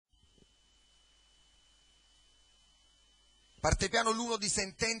Parte piano l'1 di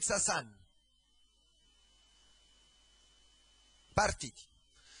Sentenza San. Partiti.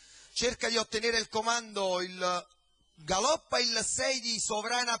 Cerca di ottenere il comando, galoppa il 6 di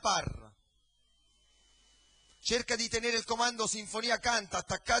Sovrana Par. Cerca di tenere il comando Sinfonia CANT,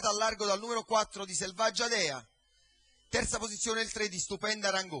 attaccata al largo dal numero 4 di Selvaggia Dea. Terza posizione il 3 di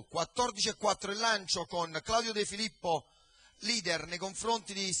Stupenda Rangò. 14,4 il lancio con Claudio De Filippo, leader nei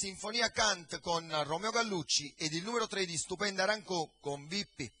confronti di Sinfonia CANT con Romeo Gallucci, ed il numero 3 di Stupenda Rangò con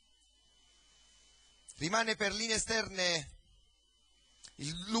VIP. Rimane per linee esterne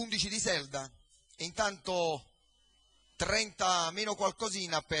l'11 di SELDA e intanto 30 meno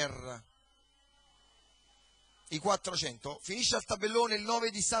qualcosina per i 400. Finisce al tabellone il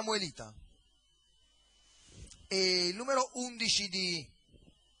 9 di Samuelita e il numero 11 di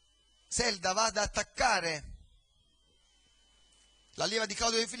SELDA va ad attaccare l'allieva di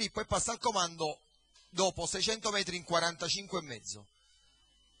Claudio De Filippo e passa al comando dopo 600 metri in 45,5.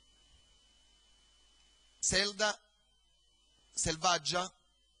 SELDA, Selvaggia,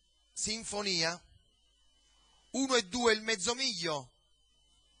 Sinfonia, 1 e 2 il mezzo miglio,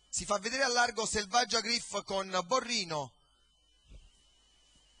 si fa vedere al largo Selvaggia GRIF con Borrino,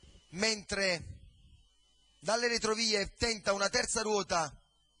 mentre dalle retrovie tenta una terza ruota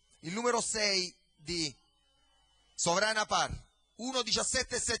il numero 6 di Sovrana Par.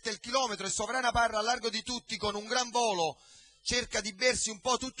 1,17,7 il chilometro e Sovrana Par a largo di tutti con un gran volo. Cerca di bersi un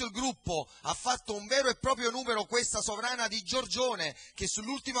po' tutto il gruppo, ha fatto un vero e proprio numero questa Sovrana di Giorgione, che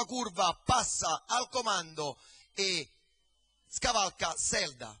sull'ultima curva passa al comando e scavalca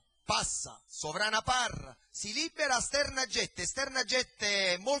SELDA. Passa Sovrana Par, si libera Sterna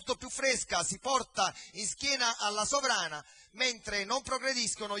Jet molto più fresca, si porta in schiena alla Sovrana, mentre non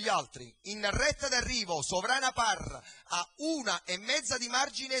progrediscono gli altri. In retta d'arrivo Sovrana Par a 1,5 di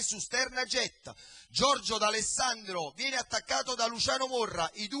margine su Sterna Jet. Giorgio d'Alessandro viene attaccato da Luciano Morra,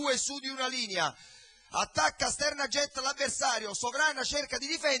 i due su di una linea. Attacca Sterna Jet l'avversario, Sovrana cerca di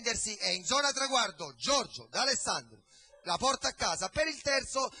difendersi e in zona traguardo Giorgio d'Alessandro la porta a casa. Per il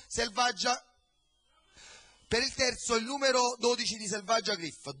terzo Selvaggia, per il terzo il numero 12 di Selvaggia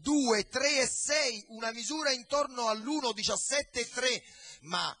GRIF. 2, 3 e 6, una misura intorno all'1,17,3,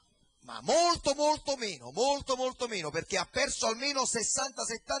 ma molto meno, perché ha perso almeno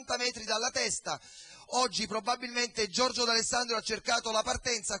 60-70 metri dalla testa. Oggi probabilmente Giorgio d'Alessandro ha cercato la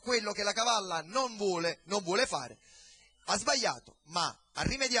partenza, quello che la cavalla non vuole fare. Ha sbagliato, ma ha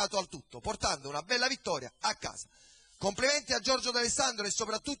rimediato al tutto, portando una bella vittoria a casa. Complimenti a Giorgio d'Alessandro e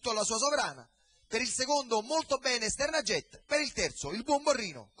soprattutto alla sua Sovrana. Per il secondo molto bene Sterna Jet, per il terzo il buon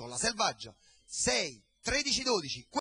Borrino con la Selvaggia. 6, 13, 12.